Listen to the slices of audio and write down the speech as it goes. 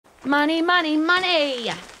Money, money,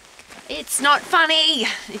 money. It's not funny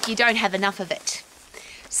if you don't have enough of it.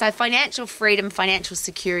 So financial freedom, financial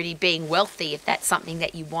security, being wealthy, if that's something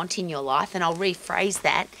that you want in your life, and I'll rephrase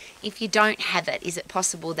that, if you don't have it, is it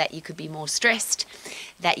possible that you could be more stressed,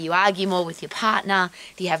 that you argue more with your partner,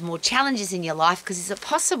 that you have more challenges in your life? Because is it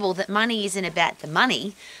possible that money isn't about the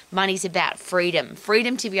money, money's about freedom.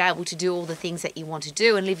 Freedom to be able to do all the things that you want to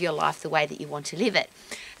do and live your life the way that you want to live it.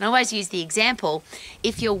 And I always use the example,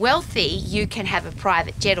 if you're wealthy, you can have a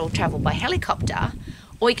private jet or travel by helicopter,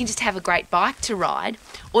 or you can just have a great bike to ride,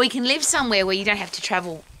 or you can live somewhere where you don't have to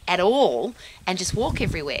travel at all and just walk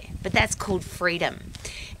everywhere. But that's called freedom.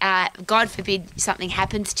 God forbid something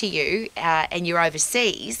happens to you and you're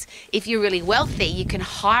overseas. If you're really wealthy, you can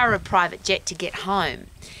hire a private jet to get home.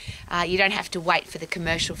 You don't have to wait for the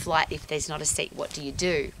commercial flight if there's not a seat. What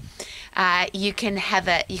do? You can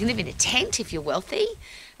live in a tent if you're wealthy,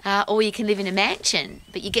 or you can live in a mansion,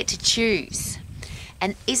 but you get to choose.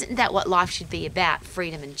 And isn't that what life should be about?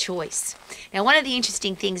 Freedom and choice. Now, one of the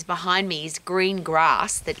interesting things behind me is green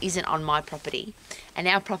grass that isn't on my property, and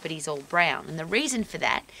our property is all brown. And the reason for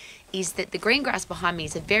that is that the green grass behind me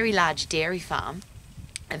is a very large dairy farm,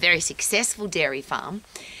 a very successful dairy farm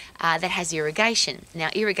that has irrigation. Now,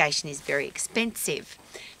 irrigation is very expensive,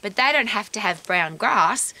 but they don't have to have brown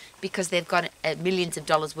grass because they've got millions of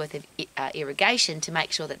dollars worth of irrigation to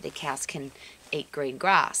make sure that their cows can eat green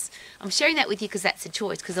grass. I'm sharing that with you because that's a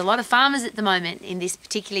choice, because a lot of farmers at the moment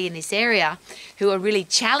particularly in this area, who are really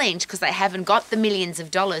challenged because they haven't got the millions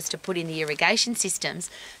of dollars to put in the irrigation systems,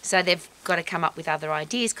 so they've got to come up with other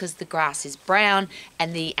ideas because the grass is brown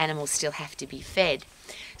and the animals still have to be fed.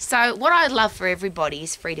 So what I'd love for everybody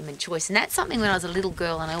is freedom and choice, and that's something when I was a little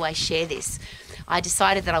girl, and I always share this. I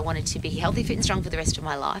decided that I wanted to be healthy, fit and strong for the rest of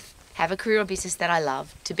my life, have a career or business that I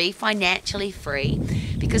love, to be financially free,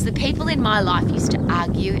 because the people in my life used to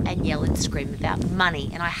argue and yell and scream about money,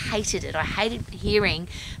 and I hated it. I hated hearing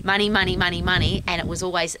money, money, money, money, and it was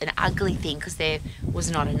always an ugly thing because there was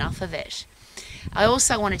not enough of it. I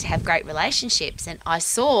also wanted to have great relationships, and I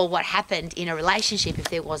saw what happened in a relationship if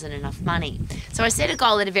there wasn't enough money. So I set a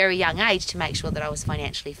goal at a very young age to make sure that I was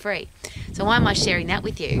financially free. So why am I sharing that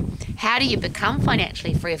with you? How do you become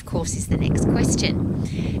financially free, of course, is the next question.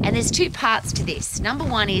 And there's two parts to this. Number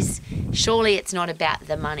one is, surely it's not about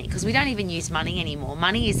the money, because we don't even use money anymore.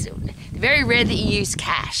 Money is very rare that you use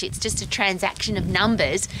cash. It's just a transaction of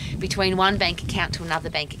numbers between one bank account to another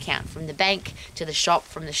bank account, from the bank to the shop,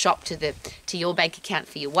 from the shop to your bank account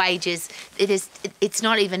for your wages. It's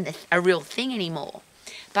not even a real thing anymore.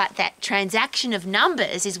 But that transaction of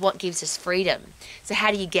numbers is what gives us freedom. So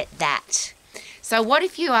how do you get that? So what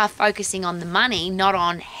if you are focusing on the money, not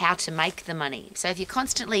on how to make the money? So if you're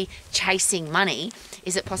constantly chasing money,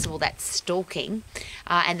 is it possible that's stalking?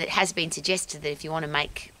 And it has been suggested that if you want to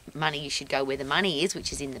make money, you should go where the money is,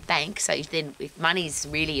 which is in the bank. So then if money is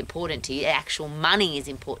really important to you, actual money is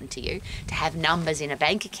important to you, to have numbers in a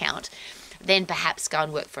bank account, then perhaps go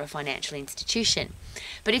and work for a financial institution.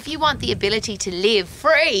 But if you want the ability to live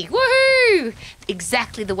free, woohoo,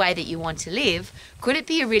 exactly the way that you want to live, could it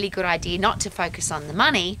be a really good idea not to focus on the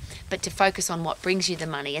money, but to focus on what brings you the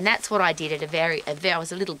money? And that's what I did I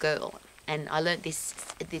was a little girl, and I learned this,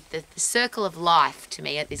 the circle of life, to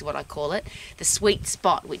me, is what I call it, the sweet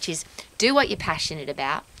spot, which is do what you're passionate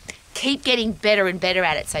about, keep getting better and better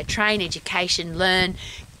at it. So train, education, learn,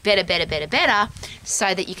 better,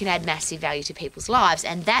 so that you can add massive value to people's lives.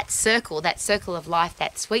 And that circle of life,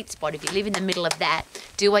 that sweet spot, if you live in the middle of that,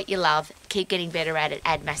 do what you love, keep getting better at it,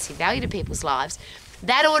 add massive value to people's lives,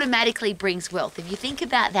 that automatically brings wealth. If you think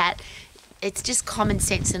about that, it's just common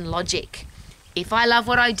sense and logic. If I love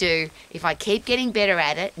what I do, if I keep getting better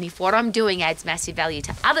at it, and if what I'm doing adds massive value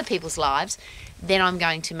to other people's lives, then I'm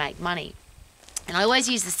going to make money. And I always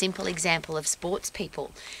use the simple example of sports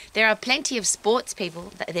people. There are plenty of sports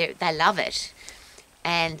people that they love it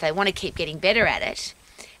and they want to keep getting better at it,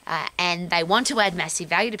 and they want to add massive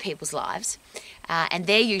value to people's lives, and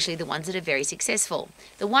they're usually the ones that are very successful.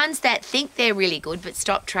 The ones that think they're really good but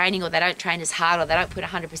stop training, or they don't train as hard, or they don't put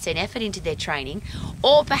 100% effort into their training,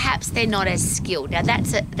 or perhaps they're not as skilled. Now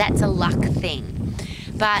that's a luck thing.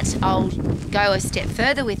 But I'll go a step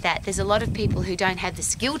further with that. There's a lot of people who don't have the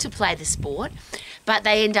skill to play the sport, but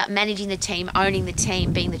they end up managing the team, owning the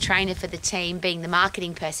team, being the trainer for the team, being the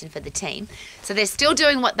marketing person for the team. So they're still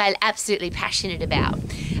doing what they're absolutely passionate about.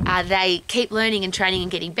 They keep learning and training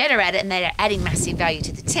and getting better at it, and they're adding massive value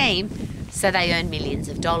to the team, so they earn millions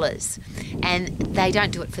of dollars. And they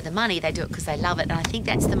don't do it for the money, they do it because they love it. And I think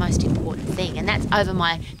that's the most important thing. And that's over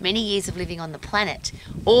my many years of living on the planet.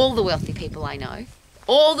 All the wealthy people I know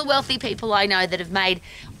that have made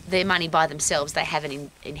their money by themselves. They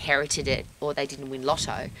haven't inherited it, or they didn't win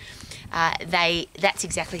lotto. That's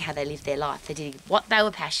exactly how they lived their life. They did what they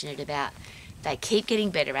were passionate about. They keep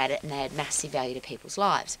getting better at it, and they add massive value to people's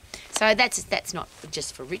lives. So that's not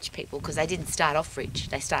just for rich people, because they didn't start off rich.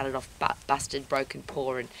 They started off busted, broken,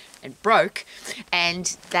 poor, and broke,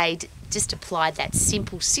 and they just applied that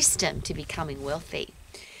simple system to becoming wealthy.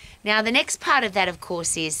 Now, the next part of that, of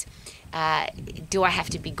course, is do I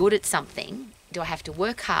have to be good at something? Do I have to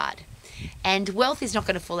work hard? And wealth is not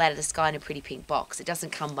going to fall out of the sky in a pretty pink box. It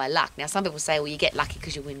doesn't come by luck. Now, some people say, well, you get lucky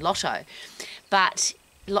because you win lotto. But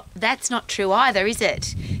that's not true either, is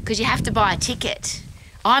it? Because you have to buy a ticket.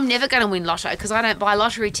 I'm never going to win lotto because I don't buy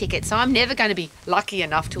lottery tickets. So I'm never going to be lucky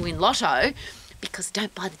enough to win lotto because I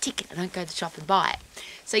don't buy the ticket. I don't go to the shop and buy it.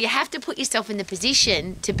 So you have to put yourself in the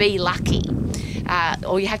position to be lucky.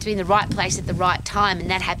 Or you have to be in the right place at the right time, and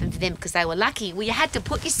that happened for them because they were lucky. Well, you had to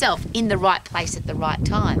put yourself in the right place at the right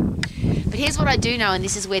time. But here's what I do know, and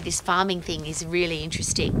this is where this farming thing is really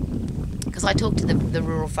interesting, because I talk to the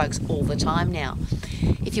rural folks all the time now.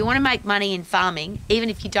 If you want to make money in farming, even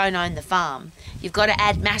if you don't own the farm, you've got to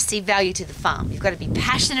add massive value to the farm. You've got to be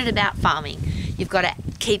passionate about farming. You've got to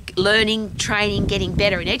keep learning, training, getting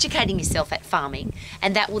better and educating yourself at farming,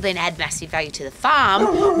 and that will then add massive value to the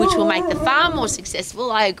farm, which will make the farm more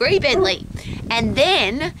successful. I agree, Bentley. And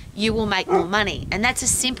then you will make more money. And that's a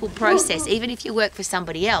simple process. Even if you work for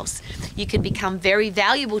somebody else, you can become very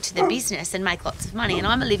valuable to the business and make lots of money. And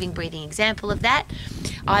I'm a living, breathing example of that.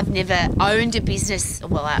 I've never owned a business.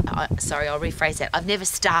 Well, sorry, I'll rephrase that. I've never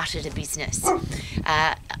started a business.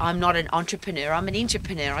 I'm not an entrepreneur. I'm an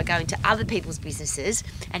intrapreneur. I go into other people's businesses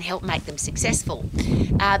and help make them successful.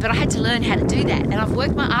 But I had to learn how to do that. And I've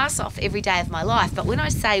worked my ass off every day of my life. But when I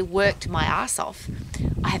say worked my ass off,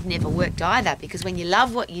 I have never worked either, because when you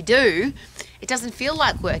love what you do, it doesn't feel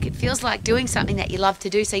like work. It feels like doing something that you love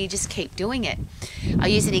to do, so you just keep doing it. I'll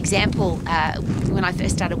use an example. When I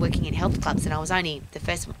first started working in health clubs, and I was only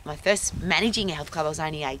my first managing a health club, I was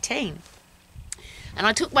only 18. And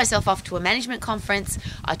I took myself off to a management conference.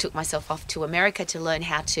 I took myself off to America to learn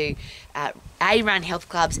how to A, run health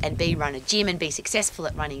clubs, and B, run a gym and be successful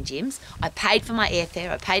at running gyms. I paid for my airfare.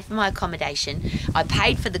 I paid for my accommodation. I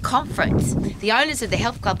paid for the conference. The owners of the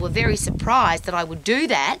health club were very surprised that I would do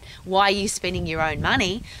that. Why are you spending your own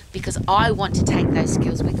money? Because I want to take those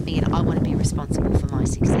skills with me, and I want to be responsible for my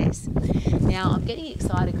success. Now, I'm getting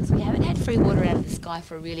excited because we haven't had free water out of the sky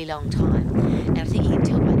for a really long time. And I think you can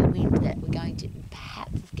tell by the wind that we're going to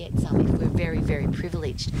perhaps get some if we're very, very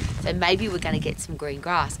privileged. So maybe we're going to get some green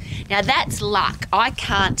grass. Now, that's luck. I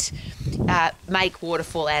can't make water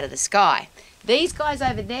fall out of the sky. These guys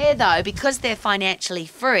over there, though, because they're financially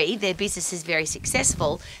free, their business is very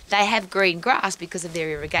successful, they have green grass because of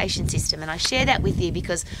their irrigation system. And I share that with you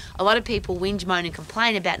because a lot of people whinge, moan and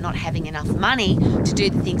complain about not having enough money to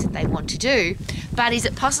do the things that they want to do. But is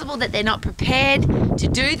it possible that they're not prepared to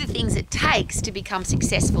do the things it takes to become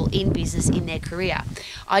successful in business, in their career?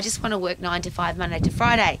 I just want to work 9 to 5, Monday to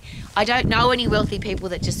Friday. I don't know any wealthy people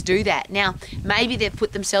that just do that. Now, maybe they've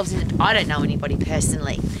put themselves in I don't know anybody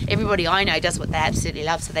personally. Everybody I know does what they absolutely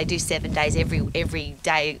love, so they do 7 days every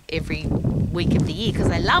day, every week of the year because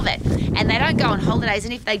they love it, and they don't go on holidays.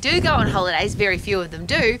 And if they do go on holidays, very few of them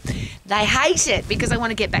do, they hate it because they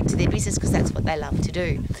want to get back to their business because that's what they love to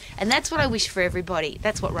do. And that's what I wish for everybody.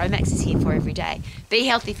 That's what Romax is here for every day. Be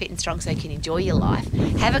healthy, fit and strong so you can enjoy your life.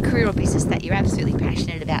 Have a career or business that you're absolutely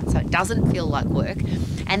passionate about so it doesn't feel like work,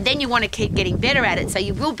 and then you want to keep getting better at it so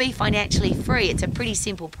you will be financially free. It's a pretty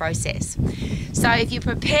simple process. So if you're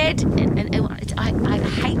prepared, and I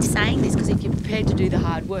hate saying this because if you're prepared to do the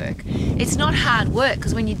hard work, it's not hard work,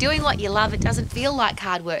 because when you're doing what you love, it doesn't feel like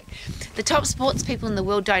hard work. The top sports people in the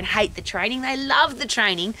world don't hate the training. They love the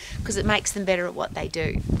training because it makes them better at what they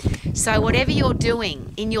do. So whatever you're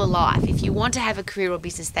doing in your life, if you want to have a career or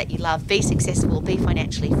business that you love, be successful, be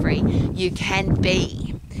financially free, you can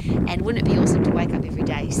be. And wouldn't it be awesome to wake up every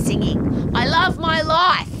day singing, I love my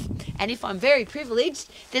life? And if I'm very privileged,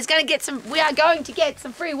 we are going to get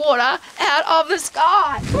some free water out of the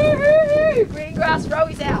sky. Woohoo! Green grass,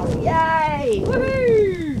 Rowie's out. Yay! Woohoo!